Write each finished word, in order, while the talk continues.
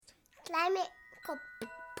Climate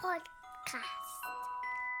Podcast.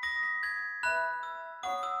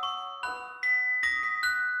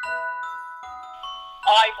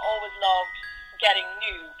 I've always loved getting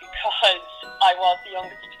new because I was the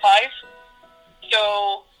youngest of five.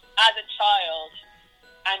 So as a child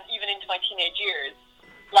and even into my teenage years,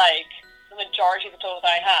 like the majority of the clothes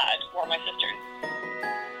I had were my sister's.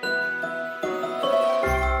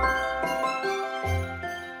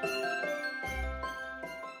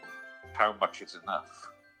 How much is enough?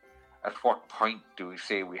 At what point do we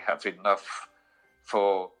say we have enough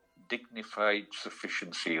for dignified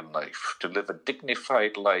sufficiency in life, to live a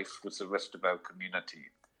dignified life with the rest of our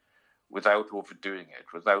community without overdoing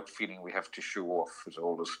it, without feeling we have to show off with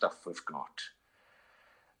all the stuff we've got?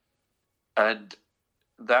 And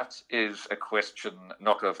that is a question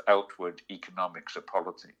not of outward economics or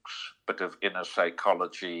politics, but of inner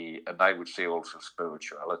psychology, and I would say also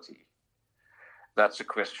spirituality. That's a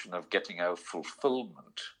question of getting our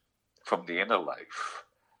fulfillment from the inner life,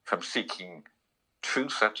 from seeking true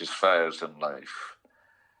satisfiers in life,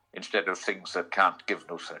 instead of things that can't give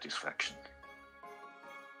no satisfaction.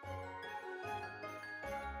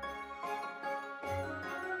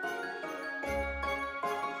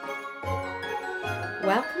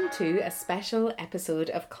 Welcome to a special episode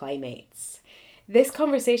of Climates. This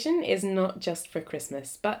conversation is not just for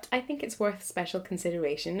Christmas, but I think it's worth special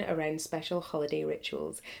consideration around special holiday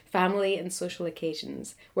rituals, family and social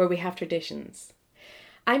occasions where we have traditions.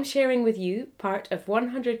 I'm sharing with you part of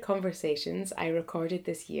 100 conversations I recorded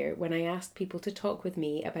this year when I asked people to talk with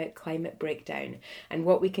me about climate breakdown and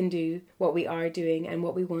what we can do, what we are doing and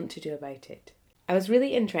what we want to do about it. I was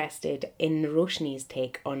really interested in Roshni's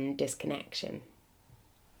take on disconnection.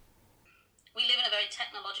 We live in a very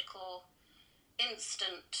technological,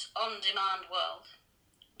 instant, on-demand world,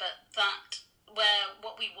 but that where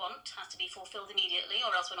what we want has to be fulfilled immediately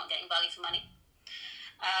or else we're not getting value for money.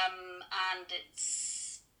 And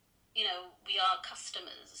it's, we are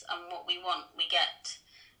customers and what we want we get,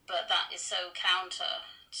 but that is so counter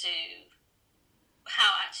to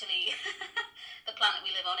how actually the planet we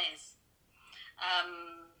live on is.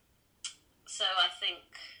 So I think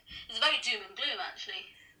it's very doom and gloom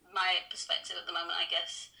actually, my perspective at the moment, I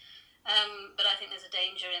guess. But I think there's a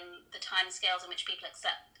danger in the time scales in which people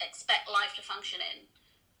expect life to function in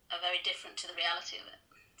are very different to the reality of it.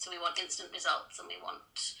 So we want instant results and we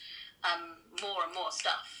want more and more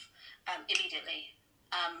stuff immediately.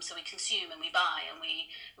 So we consume and we buy and we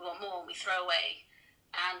want more and we throw away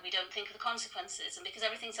and we don't think of the consequences. And because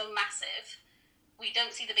everything's so massive, we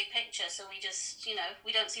don't see the big picture. So we just,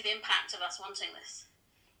 we don't see the impact of us wanting this.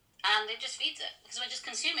 And it just feeds it because we're just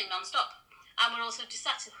consuming non-stop. And we're also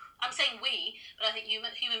dissatisfied. I'm saying we, but I think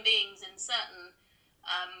human beings in certain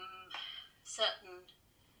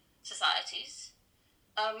societies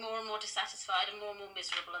are more and more dissatisfied and more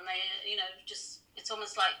miserable, and they, it's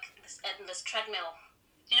almost like this endless treadmill.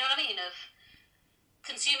 Do you know what I mean? Of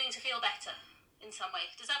consuming to feel better in some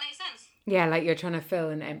way. Does that make sense? Yeah, like you're trying to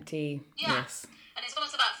fill an empty. Yeah. Yes. And it's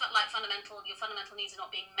almost about your fundamental needs are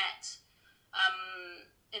not being met.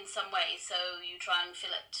 In some way, so you try and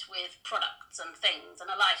fill it with products and things and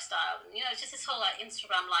a lifestyle. And, it's just this whole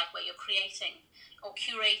Instagram life where you're creating or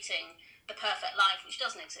curating the perfect life, which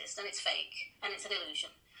doesn't exist and it's fake and it's an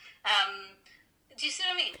illusion. Do you see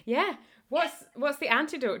what I mean? Yeah. What's the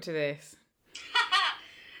antidote to this?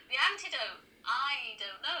 The antidote, I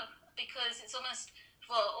don't know, because it's almost,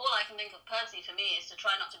 all I can think of personally for me is to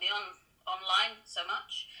try not to be online so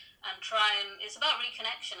much and it's about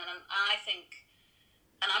reconnection, and I think.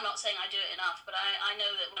 And I'm not saying I do it enough, but I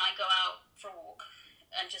know that when I go out for a walk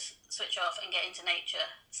and just switch off and get into nature,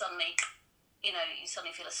 suddenly, you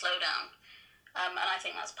suddenly feel a slowdown. And I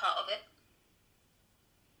think that's part of it.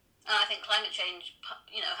 And I think climate change,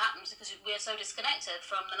 happens because we're so disconnected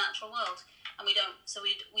from the natural world. And we don't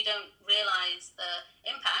realise the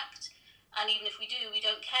impact. And even if we do, we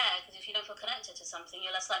don't care, because if you don't feel connected to something,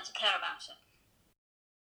 you're less likely to care about it.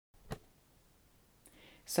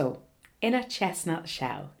 So, in a chestnut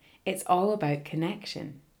shell, it's all about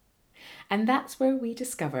connection. And that's where we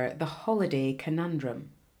discover the holiday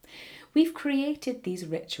conundrum. We've created these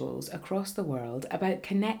rituals across the world about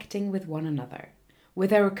connecting with one another,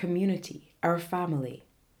 with our community, our family,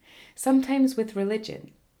 sometimes with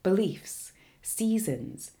religion, beliefs,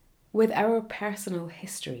 seasons, with our personal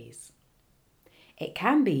histories. It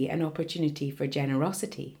can be an opportunity for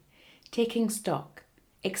generosity, taking stock,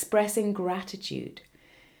 expressing gratitude,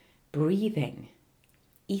 breathing,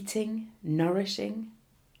 eating, nourishing.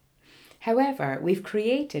 However, we've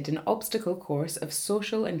created an obstacle course of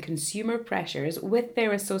social and consumer pressures with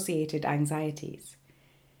their associated anxieties.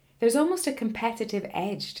 There's almost a competitive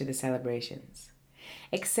edge to the celebrations,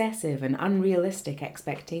 excessive and unrealistic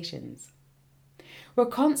expectations. We're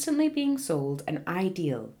constantly being sold an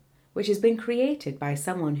ideal which has been created by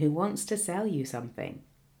someone who wants to sell you something.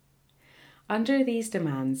 Under these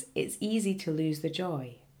demands, it's easy to lose the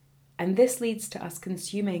joy, and this leads to us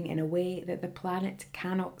consuming in a way that the planet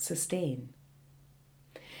cannot sustain.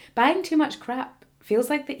 Buying too much crap feels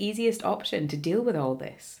like the easiest option to deal with all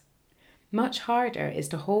this. Much harder is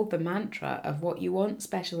to hold the mantra of what you want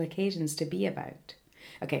special occasions to be about.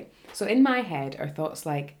 Okay, so in my head are thoughts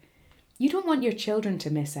like, you don't want your children to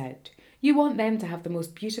miss out. You want them to have the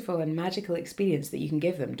most beautiful and magical experience that you can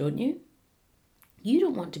give them, don't you? You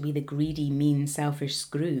don't want to be the greedy, mean, selfish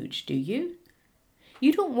Scrooge, do you?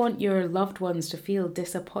 You don't want your loved ones to feel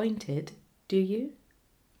disappointed, do you?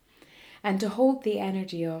 And to hold the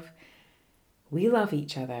energy of, we love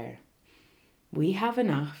each other, we have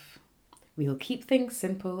enough, we'll keep things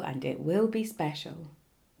simple and it will be special,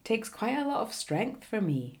 takes quite a lot of strength for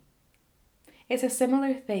me. It's a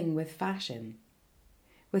similar thing with fashion,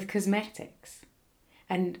 with cosmetics,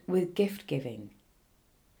 and with gift giving.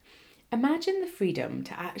 Imagine the freedom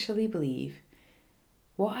to actually believe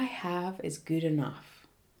what I have is good enough,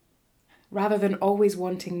 rather than always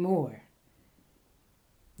wanting more.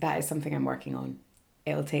 That is something I'm working on.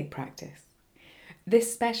 It'll take practice.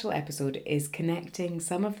 This special episode is connecting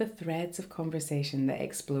some of the threads of conversation that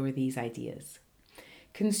explore these ideas.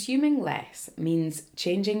 Consuming less means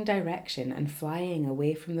changing direction and flying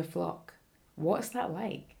away from the flock. What's that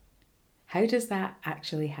like? How does that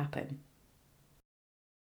actually happen?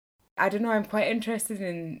 I don't know, I'm quite interested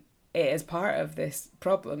in it as part of this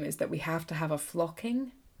problem, is that we have to have a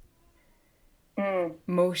flocking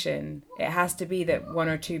motion. It has to be that one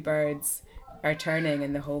or two birds are turning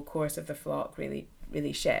and the whole course of the flock really,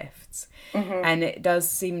 really shifts. Mm-hmm. And it does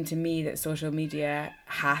seem to me that social media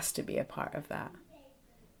has to be a part of that.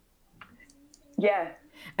 Yeah.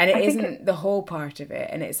 And it isn't the whole part of it.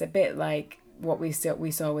 And it's a bit like what we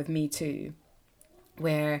saw with Me Too,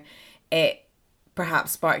 where it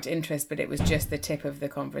perhaps sparked interest, but it was just the tip of the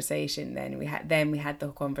conversation. Then we had the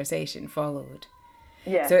conversation followed.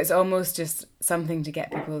 Yeah. So it's almost just something to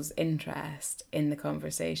get people's interest in the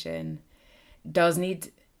conversation. It's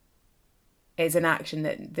an action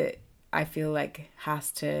that I feel like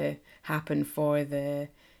has to happen for the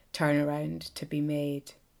turnaround to be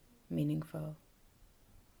made meaningful.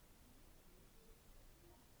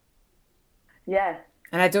 Yeah.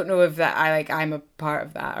 And I don't know if that I'm a part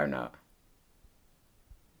of that or not.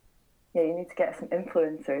 Yeah, you need to get some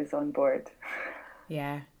influencers on board.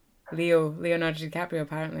 Yeah. Leonardo DiCaprio,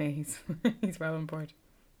 apparently he's well on board.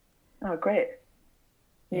 Oh, great.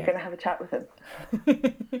 You're going to have a chat with him?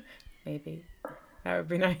 Maybe. That would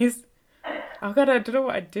be nice. Oh God, I don't know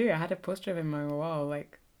what I'd do. I had a poster of him on my wall,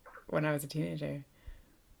 like, when I was a teenager.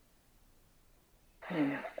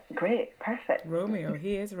 Great, perfect. Romeo,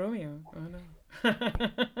 he is Romeo. Oh no. I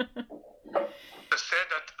said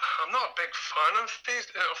that I'm not a big fan of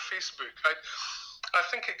Facebook. I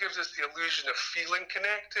think it gives us the illusion of feeling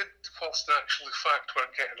connected, whilst in actual fact we're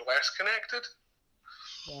getting less connected.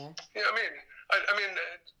 Yeah. Yeah, I mean,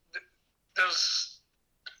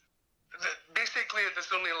 basically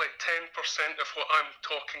there's only like 10% of what I'm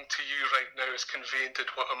talking to you right now is conveyed in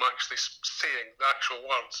what I'm actually saying, the actual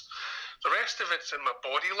words. The rest of it's in my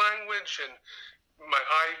body language and my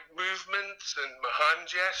eye movements and my hand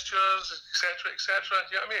gestures, etc., etc.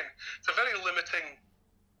 You know what I mean? It's a very limiting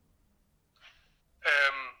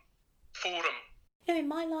forum. You know, in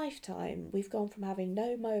my lifetime, we've gone from having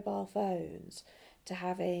no mobile phones to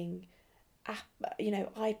having,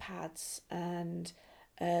 iPads and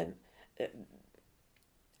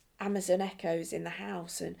Amazon Echoes in the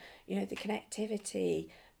house, and the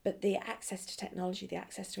connectivity, but the access to technology, the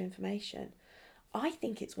access to information. I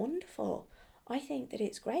think it's wonderful. I think that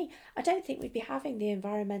it's great. I don't think we'd be having the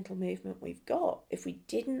environmental movement we've got if we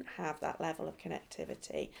didn't have that level of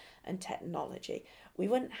connectivity and technology. We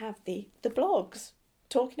wouldn't have the blogs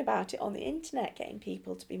talking about it on the internet, getting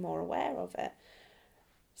people to be more aware of it.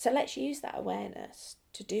 So let's use that awareness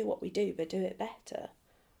to do what we do, but do it better.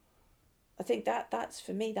 I think that's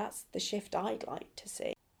for me, that's the shift I'd like to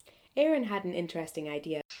see. Aaron had an interesting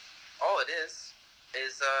idea. All it is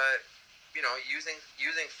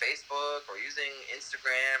using Facebook or using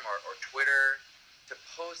Instagram or Twitter to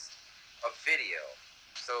post a video.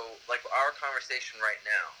 So like our conversation right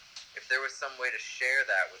now, if there was some way to share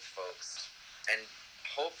that with folks, and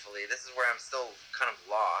hopefully this is where I'm still kind of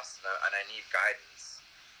lost and I need guidance,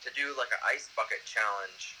 to do like an ice bucket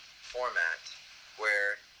challenge format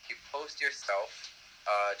where you post yourself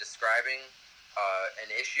describing an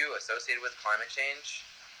issue associated with climate change,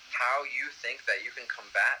 how you think that you can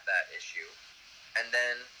combat that issue, and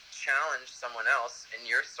then challenge someone else in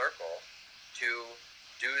your circle to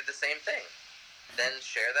do the same thing. Then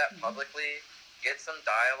share that publicly, get some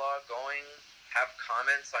dialogue going, have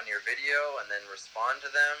comments on your video, and then respond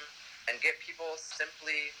to them, and get people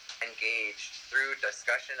simply engaged through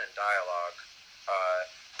discussion and dialogue,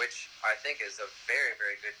 which I think is a very,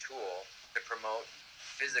 very good tool to promote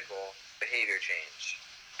physical behavior change.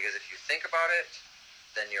 Because if you think about it,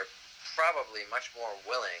 then you're probably much more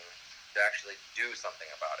willing to actually do something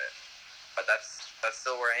about it. But that's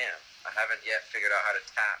still where I am. I haven't yet figured out how to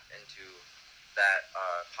tap into that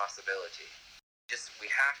possibility. We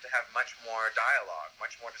have to have much more dialogue,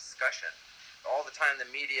 much more discussion. All the time the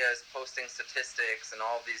media is posting statistics and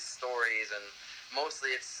all these stories, and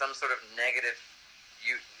mostly it's some sort of negative,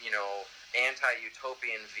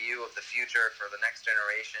 anti-utopian view of the future for the next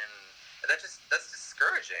generation. That's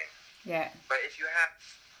discouraging. Yeah. But if you have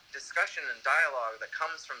discussion and dialogue that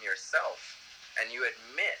comes from yourself, and you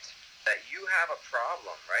admit that you have a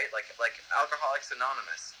problem, right? Like Alcoholics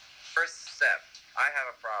Anonymous. First step, I have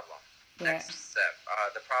a problem. Yeah. Next step,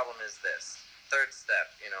 the problem is this. Third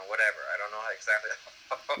step, whatever. I don't know exactly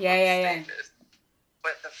how Yeah. stage is.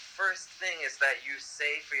 But the first thing is that you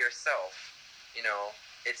say for yourself,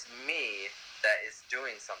 it's me that is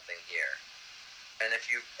doing something here. And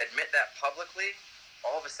if you admit that publicly,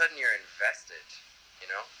 all of a sudden you're invested,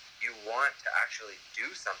 You want to actually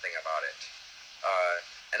do something about it.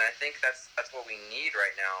 And I think that's what we need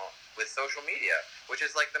right now with social media, which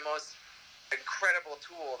is like the most incredible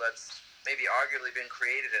tool that's maybe arguably been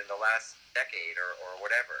created in the last decade or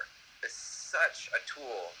whatever. It's such a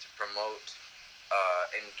tool to promote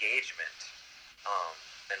engagement.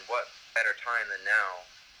 And what better time than now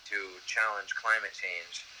to challenge climate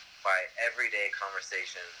change by everyday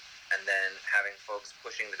conversation, and then having folks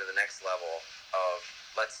pushing to the next level of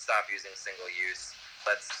let's stop using single use,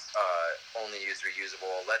 let's only use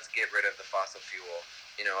reusable, let's get rid of the fossil fuel.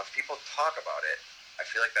 If people talk about it, I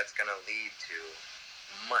feel like that's going to lead to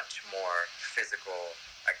much more physical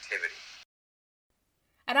activity.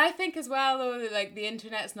 And I think as well, though, that like the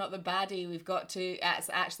internet's not the baddie. It's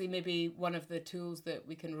actually maybe one of the tools that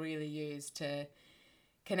we can really use to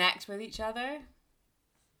connect with each other.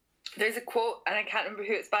 There's a quote, and I can't remember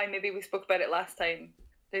who it's by. Maybe we spoke about it last time.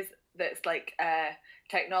 That's like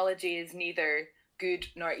technology is neither good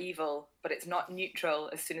nor evil, but it's not neutral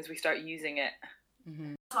as soon as we start using it.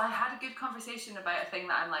 Mm-hmm. So I had a good conversation about a thing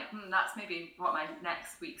that I'm like, that's maybe what my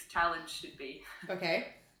next week's challenge should be. Okay.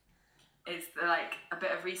 Is like a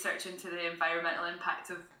bit of research into the environmental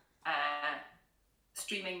impact of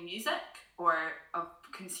streaming music or of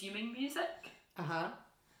consuming music. Uh-huh.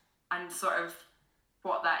 And sort of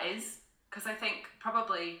what that is. Because I think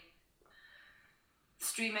probably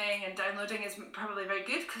streaming and downloading is probably very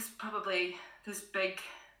good, because probably there's big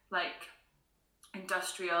like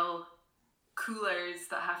industrial coolers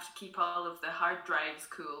that have to keep all of the hard drives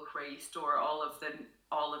cool, where you store all of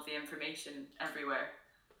the information everywhere.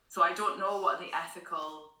 So I don't know what the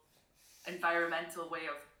ethical, environmental way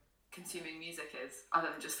of consuming music is, other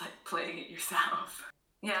than just like playing it yourself.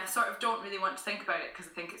 Yeah, I sort of don't really want to think about it,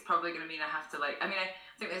 because I think it's probably going to mean I have to I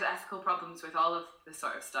think there's ethical problems with all of this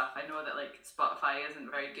sort of stuff. I know that like Spotify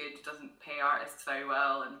isn't very good, doesn't pay artists very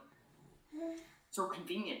well, and so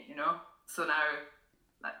convenient, So now,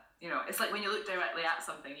 it's like when you look directly at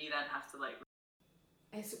something, you then have to like.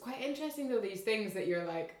 It's quite interesting though, these things that you're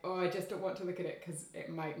like, oh, I just don't want to look at it because it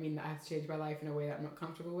might mean that I have to change my life in a way that I'm not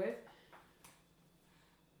comfortable with.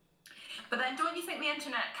 But then don't you think the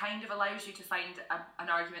internet kind of allows you to find an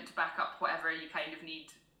argument to back up whatever you kind of need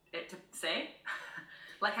it to say?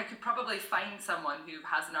 Like I could probably find someone who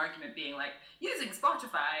has an argument being like, using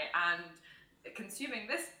Spotify and consuming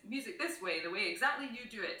this music this way, the way exactly you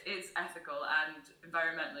do it, is ethical and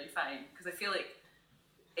environmentally fine. Because I feel like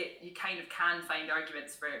you kind of can find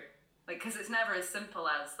arguments for, like, because it's never as simple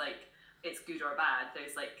as like it's good or bad.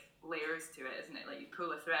 There's like layers to it, isn't it? Like you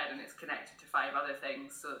pull a thread and it's connected to 5 other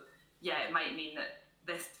things. So yeah, it might mean that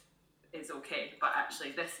this is okay, but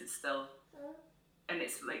actually this is still, and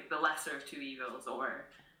it's like the lesser of 2 evils, or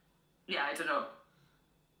yeah, I don't know.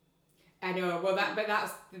 I know. Well,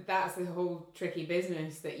 that's the whole tricky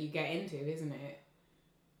business that you get into, isn't it?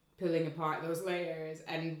 Pulling apart those layers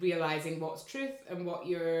and realizing what's truth and what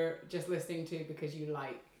you're just listening to because you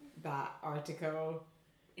like that article.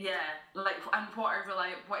 Yeah, like, and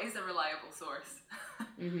what is a reliable source?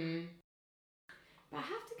 Mm-hmm. But I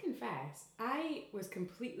have to confess, I was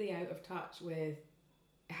completely out of touch with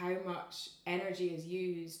how much energy is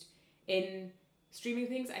used in streaming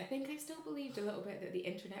things. I think I still believed a little bit that the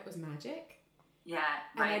internet was magic. Yeah,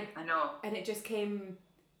 right, I know. And it just came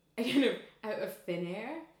kind of out of thin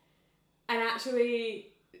air. And actually,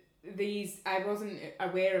 I wasn't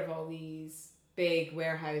aware of all these big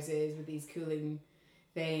warehouses with these cooling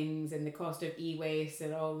things and the cost of e-waste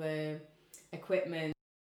and all the equipment.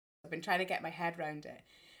 I've been trying to get my head around it.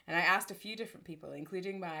 And I asked a few different people,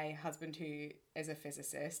 including my husband, who is a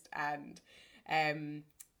physicist, and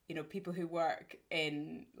people who work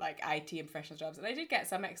in like IT and professional jobs. And I did get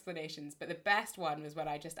some explanations, but the best one was when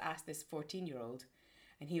I just asked this 14-year-old,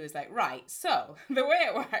 and he was like, right, so the way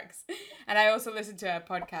it works. And I also listened to a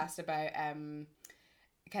podcast about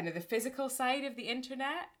kind of the physical side of the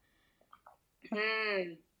internet.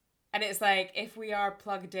 And it's like, if we are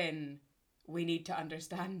plugged in, we need to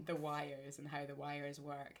understand the wires and how the wires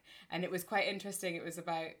work. And it was quite interesting. It was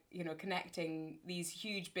about, connecting these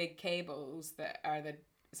huge big cables that are the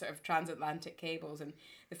sort of transatlantic cables, and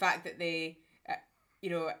the fact that they,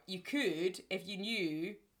 you could, if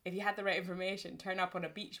you had the right information, turn up on a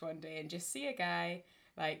beach one day and just see a guy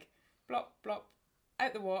like blop, blop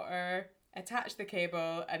out the water, attach the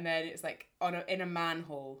cable, and then it's like in a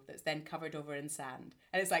manhole that's then covered over in sand.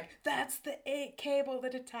 And it's like, that's the cable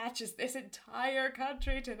that attaches this entire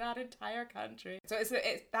country to that entire country. So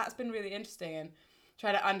that's been really interesting, and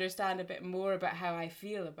try to understand a bit more about how I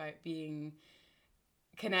feel about being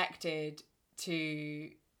connected to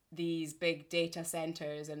these big data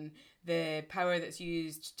centers and the power that's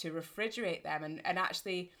used to refrigerate them. And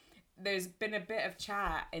actually, there's been a bit of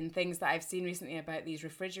chat in things that I've seen recently about these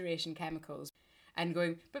refrigeration chemicals, and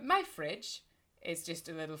going, but my fridge is just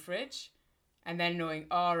a little fridge. And then knowing,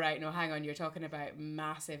 oh, right, no, hang on, you're talking about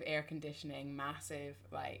massive air conditioning, massive,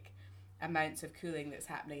 like, amounts of cooling that's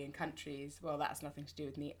happening in countries. Well, that's nothing to do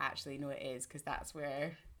with me. Actually, no, it is, because that's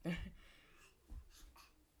where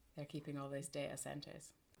they're keeping all those data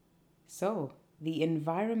centers. So, the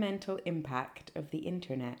environmental impact of the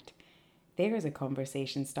internet. There's a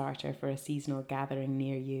conversation starter for a seasonal gathering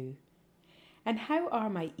near you. And how are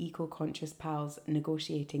my eco-conscious pals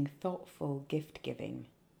negotiating thoughtful gift giving?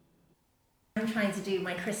 I'm trying to do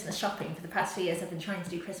my Christmas shopping. For the past few years, I've been trying to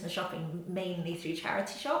do Christmas shopping mainly through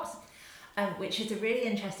charity shops, which is a really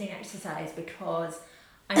interesting exercise because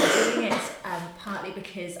I'm doing it partly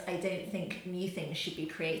because I don't think new things should be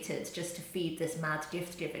created just to feed this mad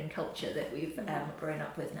gift-giving culture that we've grown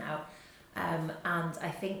up with now. And I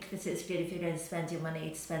think that it's good if you're going to spend your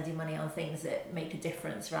money on things that make a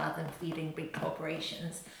difference rather than feeding big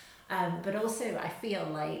corporations. But also I feel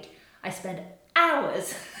like I spend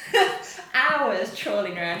hours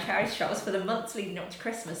trawling around charity shops for the months leading up to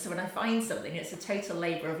Christmas. So when I find something, it's a total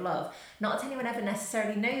labour of love. Not that anyone ever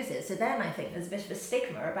necessarily knows it. So then I think there's a bit of a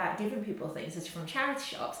stigma about giving people things that's from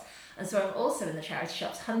charity shops. And so I'm also in the charity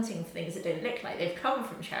shops hunting for things that don't look like they've come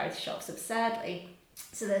from charity shops, absurdly.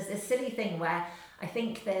 So there's this silly thing where I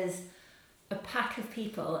think there's a pack of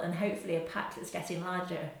people, and hopefully a pack that's getting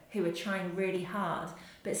larger, who are trying really hard,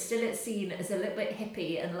 but still it's seen as a little bit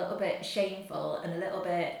hippie and a little bit shameful and a little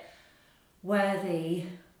bit worthy,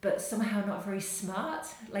 but somehow not very smart,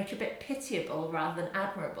 like a bit pitiable rather than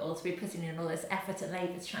admirable to be putting in all this effort and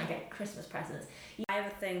labour to try and get Christmas presents. I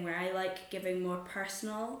have a thing where I like giving more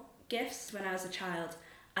personal gifts. When I was a child,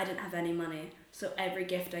 I didn't have any money, so every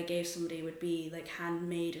gift I gave somebody would be like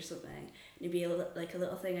handmade or something. It'd be like a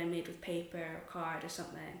little thing I made with paper or card or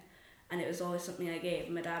something, and it was always something I gave.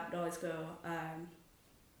 And my dad would always go,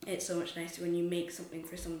 it's so much nicer when you make something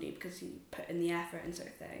for somebody because you put in the effort and sort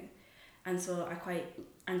of thing. And so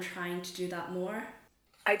I'm trying to do that more.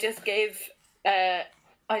 I just gave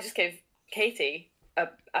Katie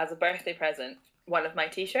as a birthday present one of my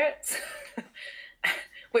t-shirts.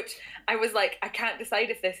 Which I was like, I can't decide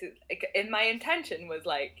if this is, like, in my intention was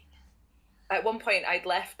like, at one point I'd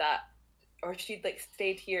left that, or she'd like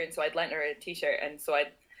stayed here, and so I'd lent her a t-shirt, and so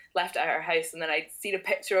I'd left it at her house, and then I'd seen a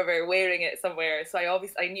picture of her wearing it somewhere, so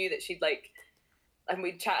I knew that she'd like, and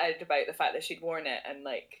we'd chatted about the fact that she'd worn it, and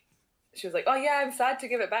like, she was like, oh yeah, I'm sad to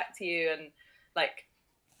give it back to you, and like,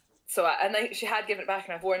 so she had given it back,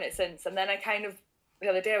 and I've worn it since. And then I kind of, the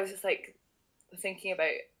other day I was just like thinking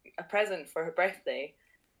about a present for her birthday.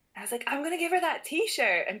 I was like, I'm going to give her that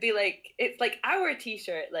t-shirt and be like, it's like our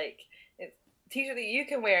t-shirt, like it's a t-shirt that you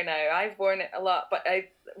can wear now. I've worn it a lot, but I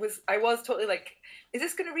was totally like, is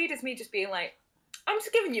this going to read as me just being like, I'm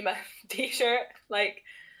just giving you my t-shirt? Like,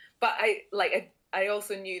 but I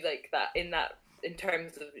also knew like that in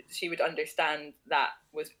terms of, she would understand that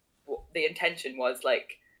was what the intention was,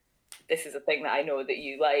 like, this is a thing that I know that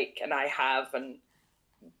you like and I have, and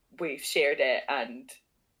we've shared it, and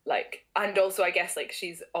like, and also I guess like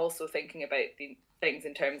she's also thinking about the things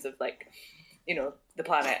in terms of like, you know, the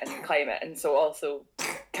planet and the climate, and so also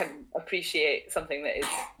can appreciate something that is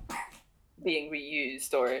being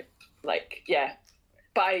reused or like, yeah.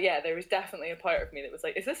 But there was definitely a part of me that was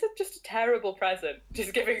like, is this just a terrible present?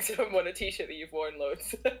 Just giving someone a t-shirt that you've worn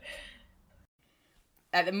loads.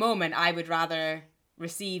 At the moment, I would rather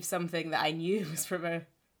receive something that I knew was from a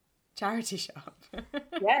charity shop.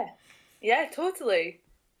 Yeah, totally.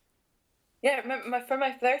 Yeah, for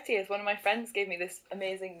my 30th, one of my friends gave me this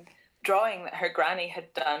amazing drawing that her granny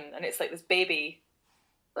had done, and it's like this baby,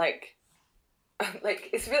 like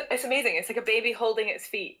it's amazing. It's like a baby holding its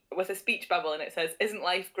feet with a speech bubble, and it says, "Isn't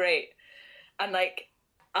life great?" And like,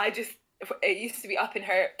 it used to be up in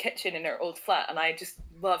her kitchen in her old flat, and I just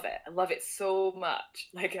love it. I love it so much.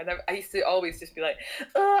 Like, I used to always just be like,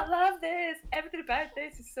 "Oh, I love this. Everything about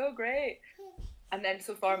this is so great." And then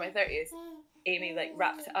so far, my 30th, Amy like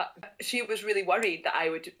wrapped it up. She was really worried that I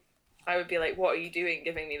would be like, "What are you doing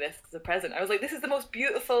giving me this as a present?" I was like, "This is the most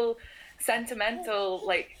beautiful, sentimental,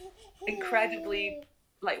 like incredibly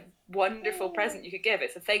like wonderful present you could give.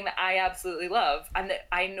 It's a thing that I absolutely love and that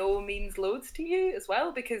I know means loads to you as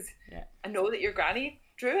well, because I know that your granny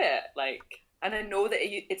drew it, like, and I know that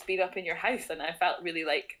it's been up in your house, and I felt really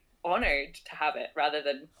like honoured to have it rather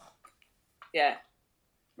than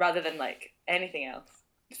like anything else.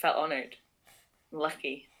 I felt honoured,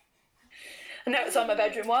 lucky. And now it's on my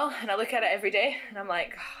bedroom wall, and I look at it every day, and I'm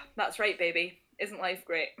like, oh, that's right, baby. Isn't life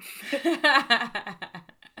great?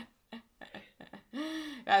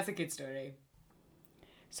 That's a good story.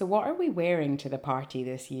 So what are we wearing to the party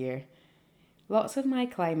this year? Lots of my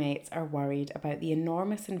climates are worried about the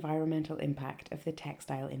enormous environmental impact of the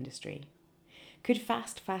textile industry. Could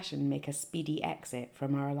fast fashion make a speedy exit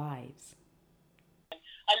from our lives?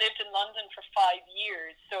 I lived in London for 5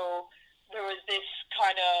 years, so there was this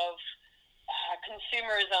kind of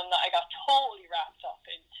consumerism that I got totally wrapped up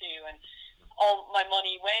into, and all my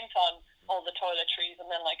money went on all the toiletries and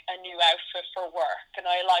then like a new outfit for work, and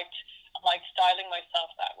I liked styling myself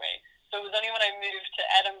that way. So it was only when I moved to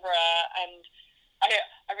Edinburgh and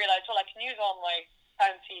I realised, well, I can use all my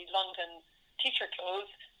fancy London teacher clothes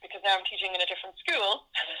because now I'm teaching in a different school,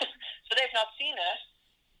 so they've not seen it.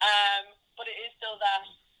 But it is still that,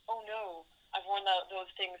 oh no, I've worn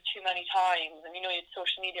those things too many times, and you know, you had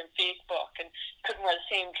social media and Facebook, and you couldn't wear the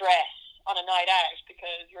same dress on a night out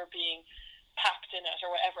because you're being packed in it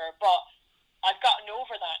or whatever. But I've gotten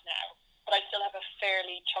over that now, but I still have a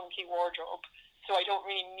fairly chunky wardrobe, so I don't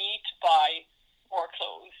really need to buy more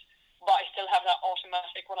clothes, but I still have that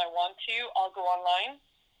automatic, when I want to, I'll go online.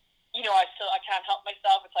 You know, I can't help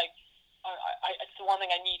myself. It's like it's the one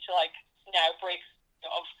thing I need to like now break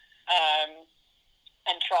of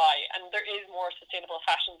and try, and there is more sustainable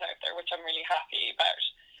fashions out there, which I'm really happy about.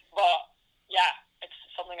 But yeah, it's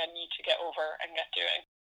something I need to get over and get doing.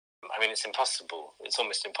 I mean, it's impossible. It's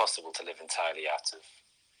almost impossible to live entirely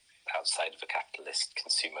outside of a capitalist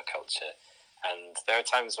consumer culture. And there are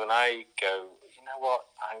times when I go, you know what?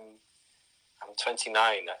 I'm 29.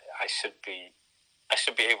 I should be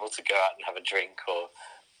able to go out and have a drink or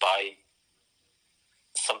buy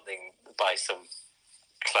some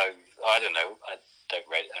clothes. I don't know. I don't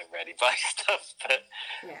really buy stuff,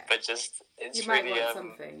 but just it's you might really want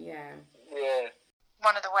something, yeah.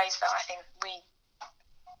 One of the ways that I think we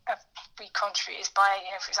contribute is by,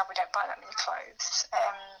 you know, for example, we don't buy that many clothes.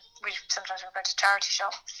 Sometimes we'll go to charity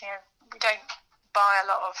shops. You know, we don't buy a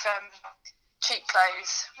lot of cheap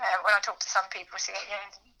clothes. When I talk to some people,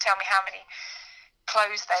 tell me how many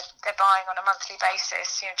clothes they're buying on a monthly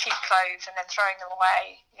basis. You know, cheap clothes and then throwing them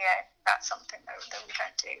away. You know, that's something that we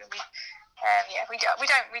don't do. And we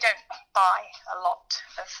don't buy a lot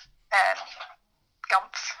of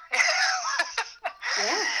gumph.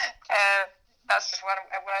 That's just one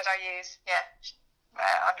word I use.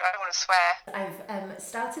 I don't want to swear. I've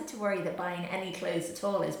started to worry that buying any clothes at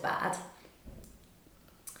all is bad,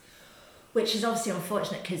 which is obviously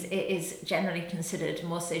unfortunate because it is generally considered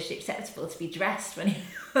more socially acceptable to be dressed when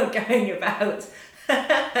you're going about.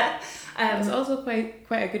 It's also quite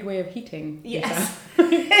a good way of heating. Yes,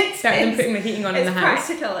 Start them putting the heating on in the house.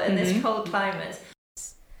 It's practical in this cold climate.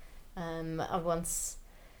 I once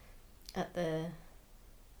at the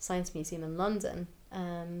Science Museum in London,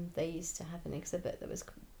 they used to have an exhibit that was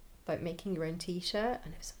about making your own t-shirt,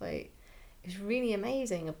 and it was really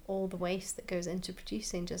amazing of all the waste that goes into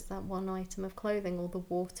producing just that one item of clothing, all the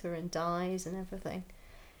water and dyes and everything.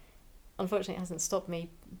 Unfortunately, it hasn't stopped me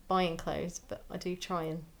buying clothes, but I do try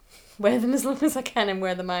and wear them as long as I can and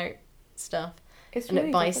wear them out stuff. It's and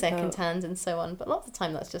really buy difficult. second hand and so on. But a lot of the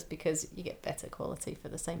time that's just because you get better quality for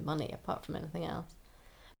the same money apart from anything else.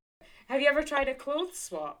 Have you ever tried a clothes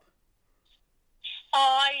swap?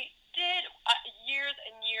 I did years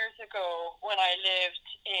and years ago when I lived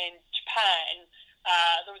in Japan.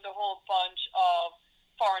 there was a whole bunch of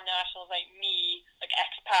foreign nationals like me, like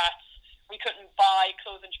expats. We couldn't buy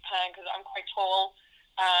clothes in Japan because I'm quite tall,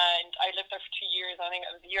 and I lived there for 2 years. I think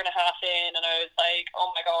I was a year and a half in, and I was like,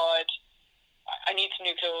 oh my god, I need some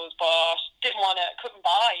new clothes, but couldn't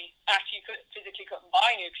buy. Actually, physically couldn't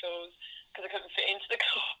buy new clothes because I couldn't fit into the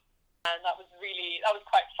clothes. And that was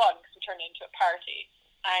quite fun because we turned it into a party.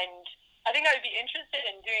 And I think I would be interested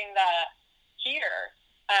in doing that here,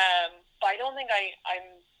 but I don't think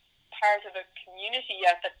I'm part of a community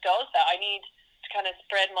yet that does that. I need to kind of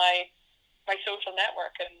spread my social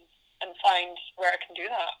network and find where I can do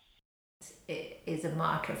that. It is a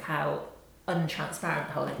mark of how untransparent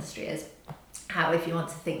the whole industry is. How if you want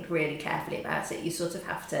to think really carefully about it, you sort of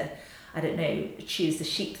have to, I don't know, choose the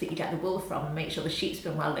sheep that you get the wool from and make sure the sheep's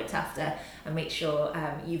been well looked after, and make sure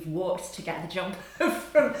you've walked to get the jumper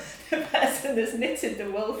from the person that's knitted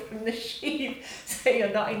the wool from the sheep, so you're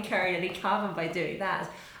not incurring any carbon by doing that.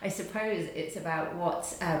 I suppose it's about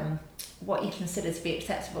what you consider to be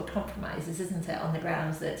acceptable compromises, isn't it, on the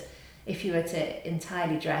grounds that if you were to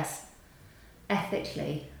entirely dress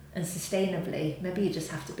ethically and sustainably, maybe you just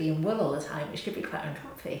have to be in wool all the time, which could be quite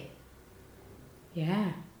uncomfy.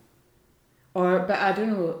 Yeah. But I don't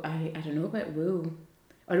know. I don't know about wool.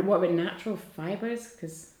 Or what about natural fibres?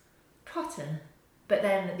 Because cotton. But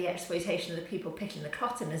then the exploitation of the people picking the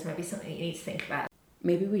cotton is maybe something you need to think about.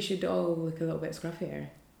 Maybe we should all look a little bit scruffier.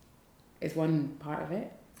 Is one part of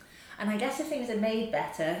it. And I guess if things are made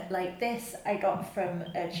better, like this I got from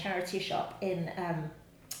a charity shop in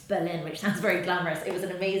Berlin, which sounds very glamorous. It was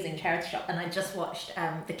an amazing charity shop, and I just watched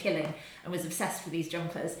The Killing and was obsessed with these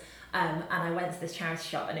jumpers. And I went to this charity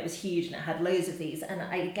shop, and it was huge, and it had loads of these. And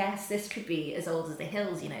I guess this could be as old as the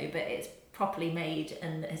hills, but it's properly made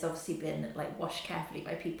and has obviously been like washed carefully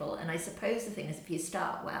by people. And I suppose the thing is, if you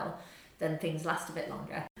start well, then things last a bit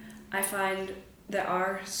longer. I find there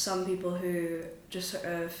are some people who just sort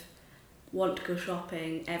of want to go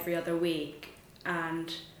shopping every other week,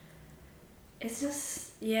 and it's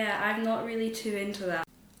just, I'm not really too into that.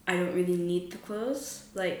 I don't really need the clothes,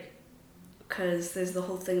 because there's the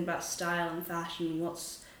whole thing about style and fashion,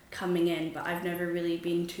 what's coming in, but I've never really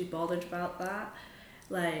been too bothered about that.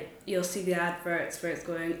 You'll see the adverts where it's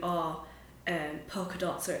going, polka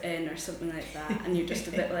dots are in or something like that, and you're just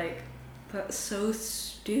a bit like, that's so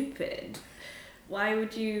stupid. Why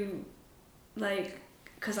would you,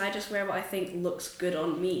 because I just wear what I think looks good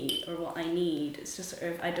on me or what I need. It's just sort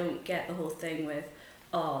of, I don't get the whole thing with,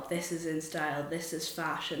 this is in style, this is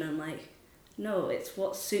fashion. I'm like, no, it's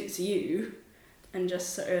what suits you. And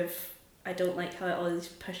just sort of, I don't like how it always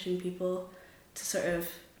pushing people to sort of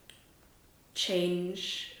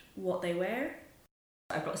change what they wear.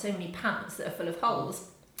 I've got so many pants that are full of holes,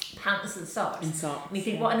 pants and socks. And you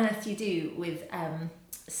think, what on earth do you do with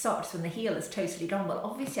socks when the heel is totally gone? Well,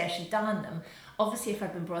 obviously I should darn them. Obviously, if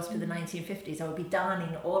I'd been brought up in the 1950s, I would be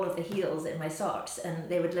darning all of the heels in my socks and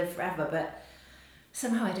they would live forever. But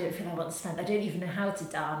somehow I don't feel I want to spend, I don't even know how to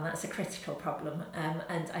darn. That's a critical problem.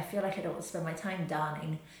 And I feel like I don't want to spend my time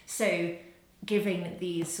darning. So giving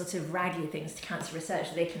these sort of raggy things to cancer research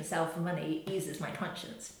that they can sell for money eases my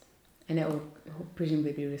conscience. And it will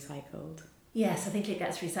presumably be recycled. Yes, I think it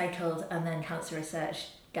gets recycled, and then cancer research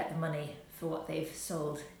get the money for what they've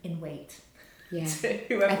sold in weight. Yeah,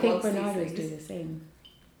 I think Bernardo's do the same.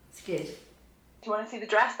 It's good. Do you want to see the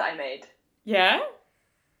dress that I made? Yeah?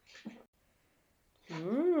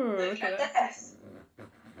 Ooh, look at this.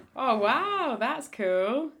 Oh wow, that's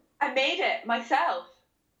cool. I made it myself.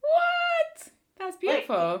 What? That's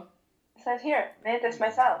beautiful. It says here, made this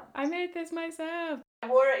myself. I made this myself. I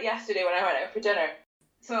wore it yesterday when I went out for dinner.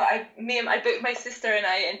 So I booked my sister and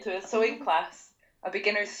I into a sewing class, a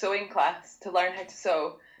beginner's sewing class, to learn how to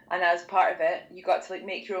sew. And as part of it, you got to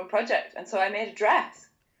make your own project. And so I made a dress.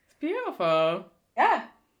 It's beautiful. Yeah.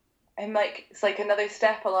 And it's like another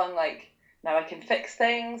step along, now I can fix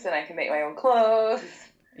things and I can make my own clothes.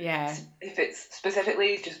 Yeah. If it's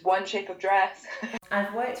specifically just one shape of dress.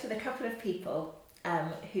 I've worked with a couple of people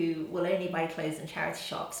who will only buy clothes in charity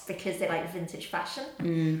shops because they like vintage fashion,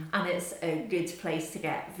 and it's a good place to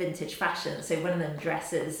get vintage fashion. So one of them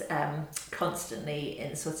dresses constantly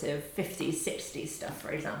in sort of 50s, 60s stuff,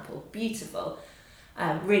 for example. Beautiful,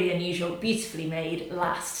 really unusual, beautifully made,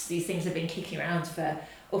 lasts. These things have been kicking around for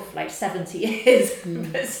 70 years,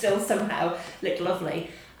 but still somehow look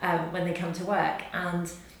lovely when they come to work. And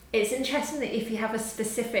it's interesting that if you have a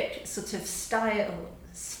specific sort of style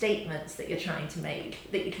statements that you're trying to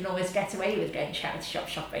make, that you can always get away with going charity shop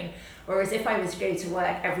shopping. Whereas if I was to go to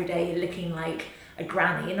work every day looking like a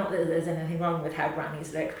granny. Not that there's anything wrong with how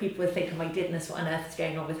grannies look. People would think, oh my goodness, what on earth is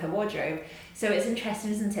going on with her wardrobe? So it's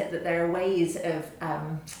interesting, isn't it, that there are ways of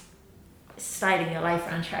styling your life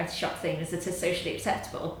around charity shop things that are socially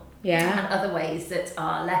acceptable. Yeah. And other ways that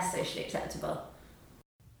are less socially acceptable.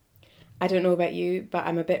 I don't know about you, but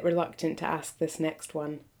I'm a bit reluctant to ask this next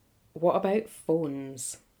one. What about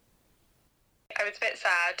phones? I was a bit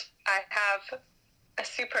sad. I have a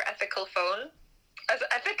super ethical phone, as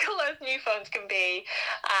ethical as new phones can be,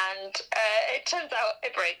 and it turns out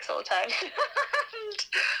it breaks all the time.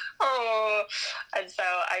 and so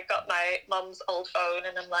I got my mum's old phone,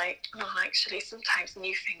 and I'm like, oh, actually, sometimes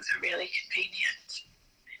new things are really convenient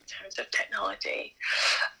in terms of technology.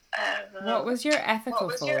 What was your ethical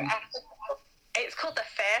phone? It's called the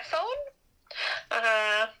Fairphone.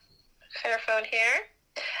 Fairphone here.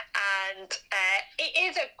 And it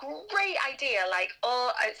is a great idea. Like,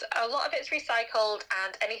 a lot of it's recycled,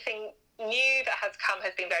 and anything new that has come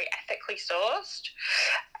has been very ethically sourced,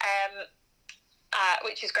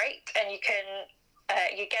 which is great. And you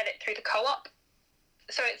get it through the co-op,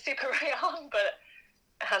 so it's super right on, but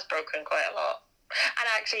it has broken quite a lot. And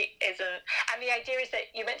actually isn't. And the idea is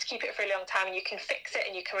that you're meant to keep it for a long time, and you can fix it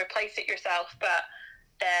and you can replace it yourself, but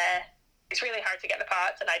it's really hard to get the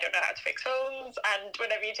parts, and I don't know how to fix phones. And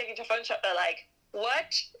whenever you take it to a phone shop, they're like,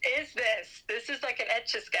 what is this? This is like an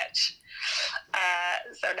Etch-a-Sketch.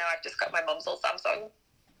 So now I've just got my mum's old Samsung,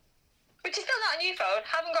 which is still not a new phone.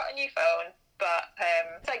 Haven't got a new phone, but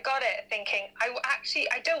so I got it thinking,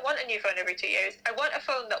 I don't want a new phone every 2 years. I want a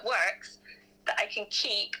phone that works, that I can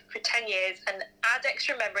keep for 10 years and add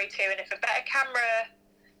extra memory to, and if a better camera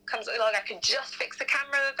comes along, I can just fix the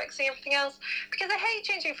camera and fixing everything else, because I hate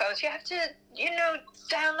changing phones. You have to,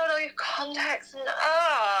 download all your contacts, and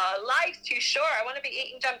life's too short. I want to be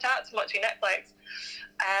eating jam tarts and watching Netflix.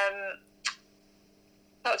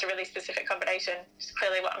 That was a really specific combination. It's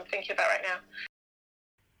clearly what I'm thinking about right now.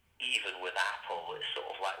 Even with Apple, it's sort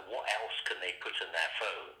of like, what else can they put in their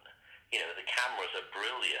phone? The cameras are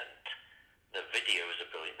brilliant, the videos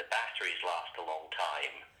are brilliant, the batteries last a long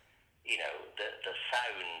time.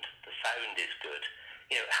 The sound is good.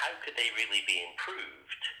 How could they really be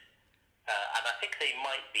improved? And I think they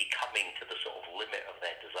might be coming to the sort of limit of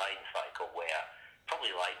their design cycle, where,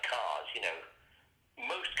 probably like cars,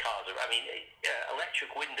 most cars are,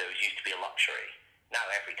 electric windows used to be a luxury. Now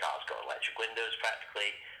every car's got electric windows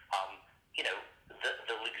practically.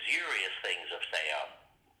 The luxurious things of, say, a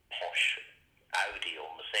posh Audi or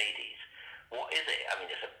Mercedes, what is it?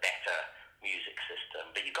 It's a better music system,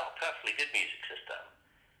 but you've got a perfectly good music system.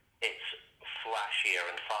 It's flashier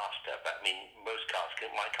and faster, but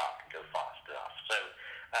my car can go fast enough. So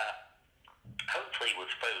hopefully with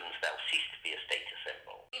phones they'll cease to be a status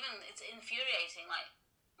symbol. Even it's infuriating, like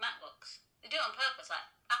MacBooks. They do it on purpose, like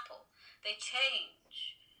Apple. They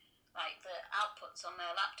change like the outputs on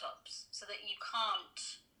their laptops so that you can't,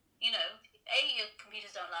 A, your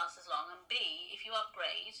computers don't last as long, and B, if you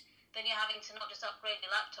upgrade, then you're having to not just upgrade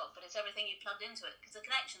your laptop, but it's everything you plugged into it, because the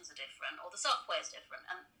connections are different, or the software's different,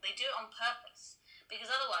 and they do it on purpose, because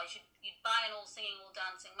otherwise you'd buy an all-singing,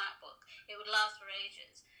 all-dancing MacBook. It would last for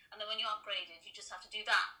ages, and then when you upgraded, you just have to do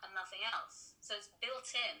that and nothing else. So it's built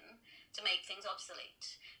in to make things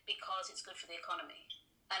obsolete, because it's good for the economy.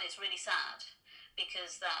 And it's really sad,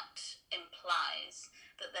 because that implies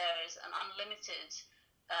that there is an unlimited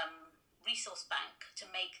resource bank to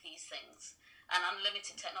make these things, and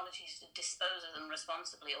unlimited technologies to dispose of them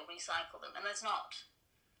responsibly or recycle them, and there's not.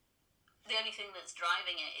 The only thing that's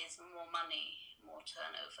driving it is more money, more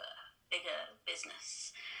turnover, bigger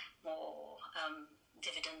business, more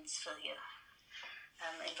dividends for your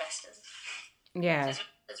investors. Yeah. So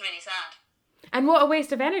it's really sad. And what a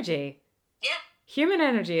waste of energy. Yeah. Human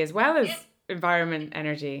energy as well as environment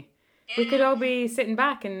energy. Yeah. We could all be sitting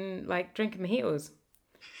back and drinking mojitos.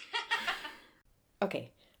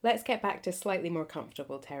 Okay. Let's get back to slightly more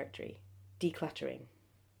comfortable territory. Decluttering.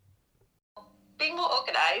 Being more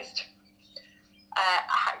organised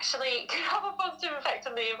actually can have a positive effect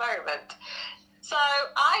on the environment. So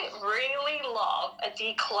I really love a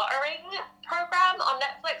decluttering program on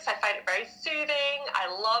Netflix. I find it very soothing. I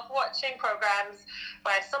love watching programs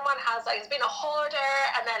where someone has been a hoarder,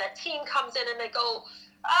 and then a team comes in and they go,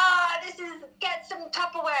 get some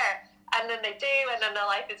Tupperware. And then they do, and then their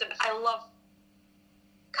life is, I love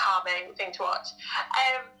calming thing to watch.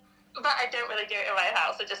 But I don't really do it in my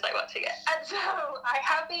house. I just like watching it. And so I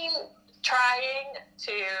have been trying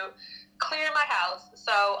to clear my house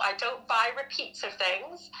so I don't buy repeats of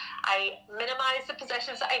things. I minimize the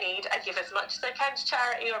possessions that I need. I give as much as I can to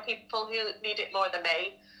charity or people who need it more than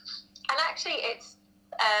me. And actually it's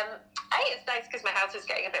nice because my house is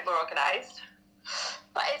getting a bit more organized.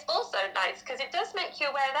 But it's also nice because it does make you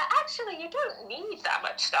aware that actually you don't need that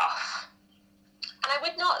much stuff. And I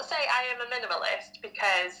would not say I am a minimalist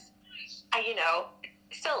because I,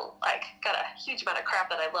 still got a huge amount of crap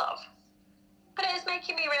that I love. But it is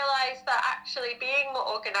making me realise that actually being more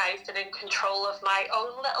organised and in control of my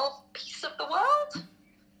own little piece of the world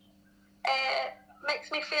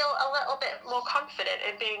makes me feel a little bit more confident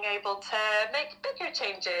in being able to make bigger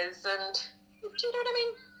changes. And do you know what I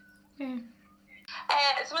mean? Yeah.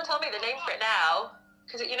 Someone told me the name for it now,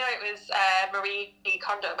 because it was Marie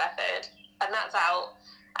Kondo method, and that's out.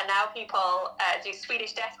 And now people do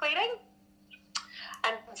Swedish death cleaning.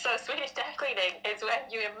 And so Swedish death cleaning is when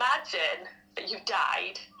you imagine that you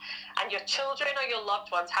died and your children or your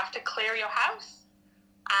loved ones have to clear your house.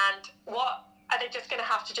 And what are they just going to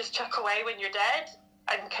have to just chuck away when you're dead?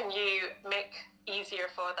 And can you make easier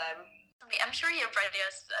for them? I'm sure you've read it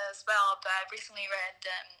as well, but I recently read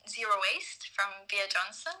Zero Waste from Bea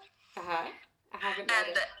Johnson. I haven't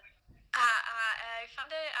read it. I found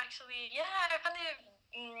it actually,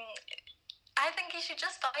 I think you should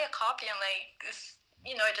just buy a copy and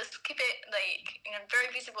just keep it in a very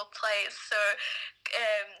visible place, so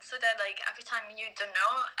that every time you don't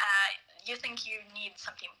know, you think you need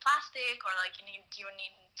something plastic or you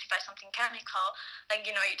need to buy something chemical,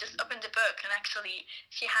 you just open the book and actually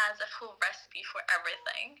she has a full recipe for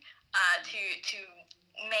everything, to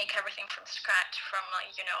make everything from scratch, from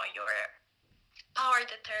your power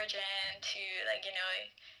detergent to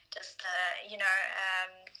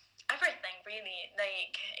everything really,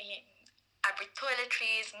 every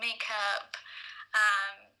toiletries, makeup,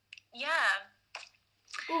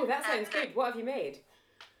 Oh, that sounds good. What have you made?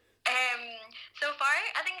 So far,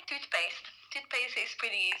 I think toothpaste. Toothpaste is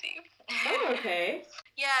pretty easy. Oh, okay.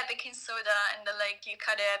 Yeah, baking soda, and you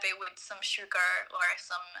cut it a bit with some sugar or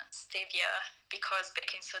some stevia, because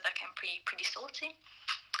baking soda can be pretty salty.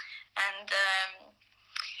 And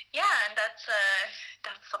and that's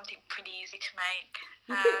something pretty easy to make.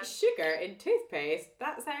 You put sugar in toothpaste?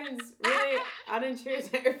 That sounds really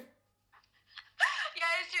unintuitive.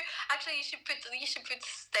 Yeah, it's true. Actually, you should put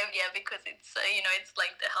stevia because it's it's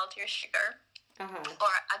the healthier sugar.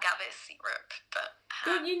 Or agave syrup, but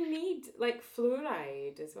don't you need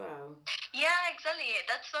fluoride as well? Yeah, exactly.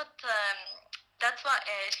 That's what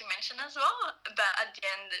she mentioned as well. But at the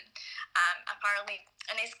end, apparently,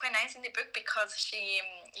 and it's quite nice in the book because she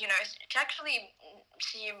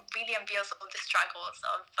really unveils all the struggles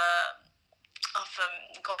of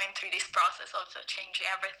going through this process of changing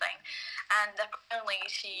everything. And apparently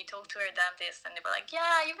she talked to her dentist and they were like,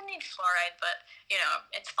 yeah, you need fluoride, but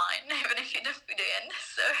it's fine even if you don't put it in.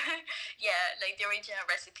 So the original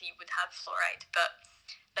recipe would have fluoride, but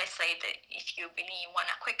they say that if you really want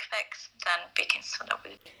a quick fix, then baking soda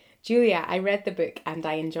will. Julia, I read the book and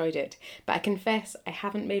I enjoyed it, but I confess I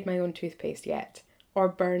haven't made my own toothpaste yet, or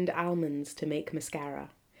burned almonds to make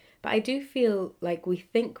mascara. But I do feel like we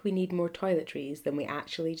think we need more toiletries than we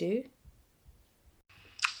actually do.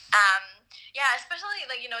 Yeah, especially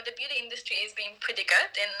the beauty industry is being pretty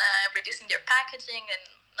good in reducing their packaging and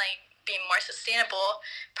being more sustainable.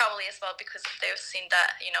 Probably as well because they've seen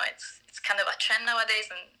that it's kind of a trend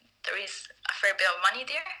nowadays, and there is a fair bit of money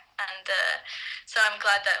there. And so I'm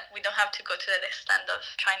glad that we don't have to go to the extent of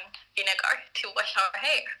trying vinegar to wash our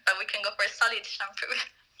hair, but we can go for a solid shampoo.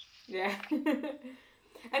 Yeah.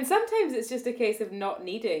 And sometimes it's just a case of not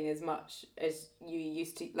needing as much as you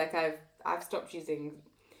used to. I've stopped using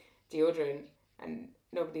deodorant and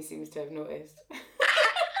nobody seems to have noticed. That's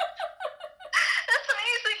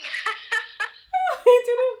amazing. I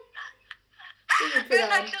don't know.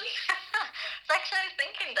 I was actually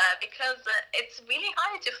thinking that because it's really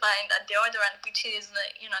hard to find a deodorant which is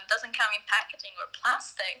doesn't come in packaging or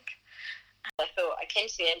plastic. So I came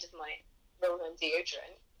to the end of my roll-on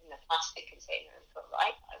deodorant in a plastic container and thought,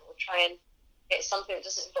 right, I will try and get something that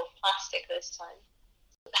doesn't involve plastic this time.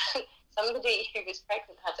 Somebody who was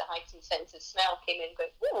pregnant had a heightened sense of smell, came in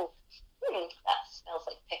going, that smells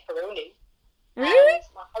like pepperoni. Really?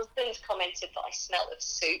 And my husband commented that I smelled of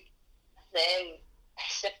soup. And then I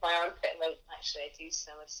sniffed my armpit and went, actually, I do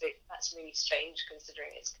smell of soup. That's really strange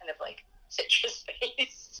considering it's kind of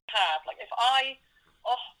citrus-based.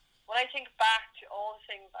 When I think back to all the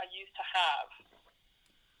things I used to have,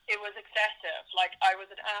 it was excessive. I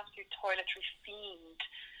was an absolute toiletry fiend.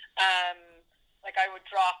 I would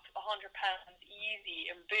drop £100 easy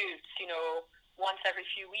in boots, once every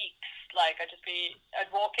few weeks.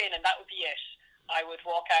 I'd walk in and that would be it. I would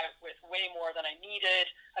walk out with way more than I needed.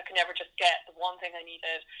 I could never just get the one thing I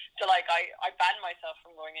needed. So I banned myself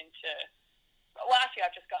from going into. Well, actually,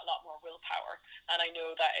 I've just got a lot more willpower, and I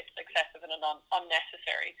know that it's excessive and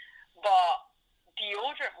unnecessary. But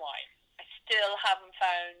deodorant-wise, I still haven't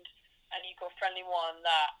found an eco-friendly one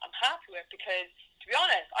that I'm happy with because, to be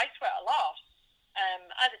honest, I sweat a lot.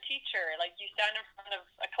 As a teacher, like you stand in front of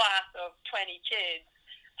a class of 20 kids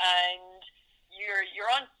and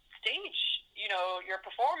you're on stage, you know, you're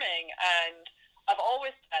performing, and I've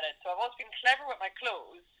always said it, so I've always been clever with my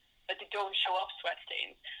clothes that they don't show up sweat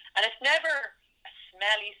stains. And it's never a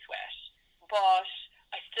smelly sweat, but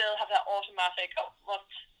I still have that automatic,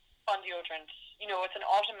 must on deodorant. You know, it's an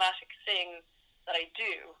automatic thing that I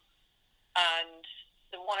do. And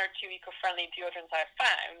the one or two eco-friendly deodorants I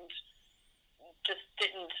found just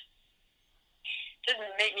didn't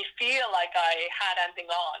make me feel like I had anything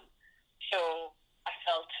on. So I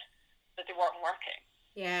felt that they weren't working.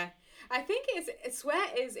 Yeah. I think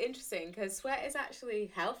sweat is interesting because sweat is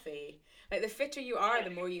actually healthy. Like, the fitter you are,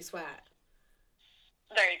 the more you sweat.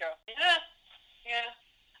 There you go. Yeah.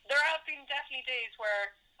 There have been definitely days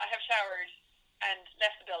where I have showered and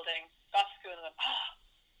left the building, got to school, and went, I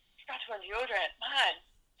forgot to wear deodorant. Man,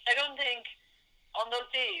 I don't think on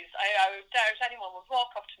those days I would doubt anyone would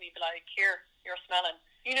walk up to me and be like, here, you're smelling.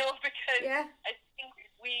 You know, because I think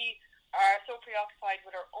we are so preoccupied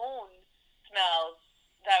with our own smells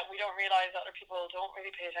that we don't realise other people don't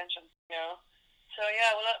really pay attention, you know. So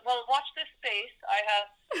yeah, well, watch this space. I have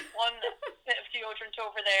one bit of deodorant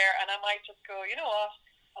over there, and I might just go, you know what,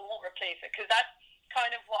 I won't replace it, because that's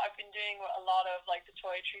kind of what I've been doing with a lot of like the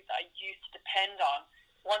toiletries that I used to depend on.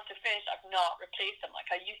 Once they're finished, I've not replaced them.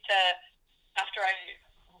 Like I used to, after I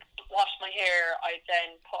washed my hair, I'd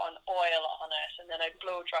then put on oil on it, and then I'd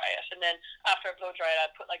blow dry it, and then after I blow dry it,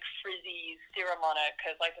 I'd put like Frizzy serum on it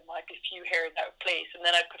because like there might be a few hairs out of place, and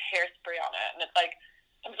then I'd put hairspray on it, and it's like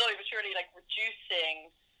I'm slowly but surely like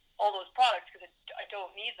reducing all those products because I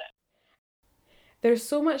don't need them. There's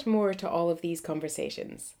so much more to all of these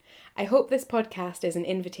conversations. I hope this podcast is an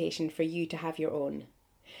invitation for you to have your own.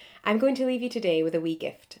 I'm going to leave you today with a wee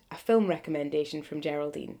gift, a film recommendation from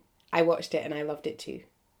Geraldine. I watched it and I loved it too.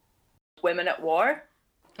 Women at War.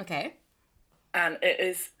 Okay. And it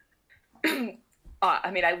is,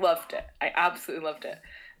 I mean, I loved it. I absolutely loved it.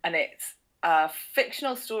 And it's a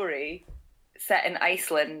fictional story set in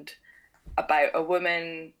Iceland about a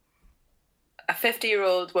woman, a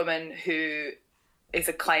 50-year-old woman who is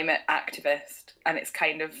a climate activist. And it's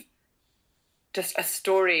kind of just a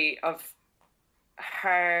story of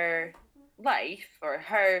her life or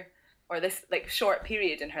this like short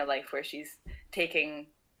period in her life where she's taking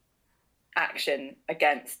action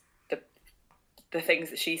against the things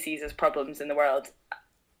that she sees as problems in the world.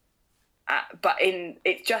 But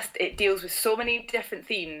it deals with so many different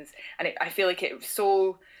themes, and I feel like it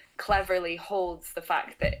so cleverly holds the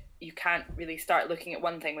fact that you can't really start looking at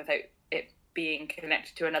one thing without it being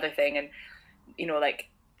connected to another thing, and you know, like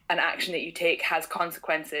an action that you take has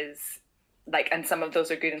consequences, like, and some of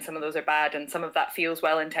those are good and some of those are bad, and some of that feels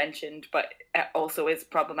well intentioned but it also is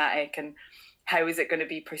problematic, and how is it going to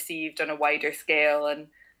be perceived on a wider scale,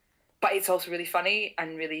 but it's also really funny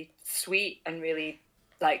and really sweet and really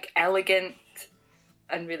like elegant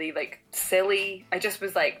and really like silly. I just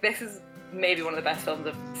was like, this is maybe one of the best films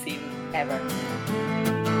I've seen ever.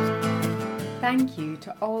 Thank you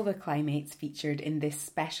to all the Climates featured in this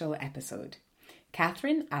special episode.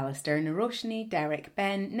 Catherine, Alistair, Naroshni, Derek,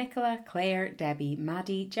 Ben, Nicola, Claire, Debbie,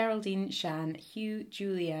 Maddie, Geraldine, Shan, Hugh,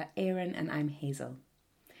 Julia, Aaron, and I'm Hazel.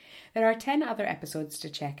 There are 10 other episodes to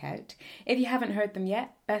check out. If you haven't heard them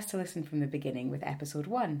yet, best to listen from the beginning with episode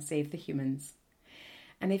 1, Save the Humans.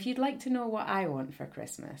 And if you'd like to know what I want for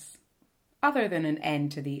Christmas, other than an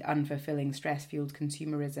end to the unfulfilling stress-fueled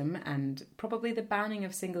consumerism and probably the banning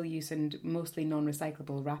of single-use and mostly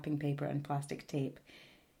non-recyclable wrapping paper and plastic tape,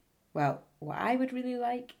 well, what I would really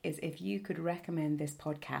like is if you could recommend this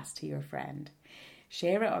podcast to your friend,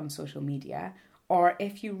 share it on social media, or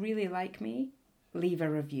if you really like me, leave a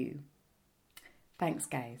review. Thanks,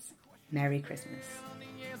 guys. Merry Christmas.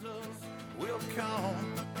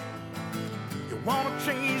 You want to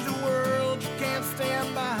change the world, you can't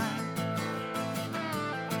stand by.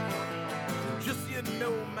 Just you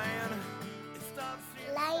know, man, it starts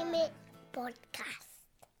here. Climate Podcast.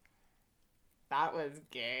 That was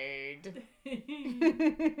good.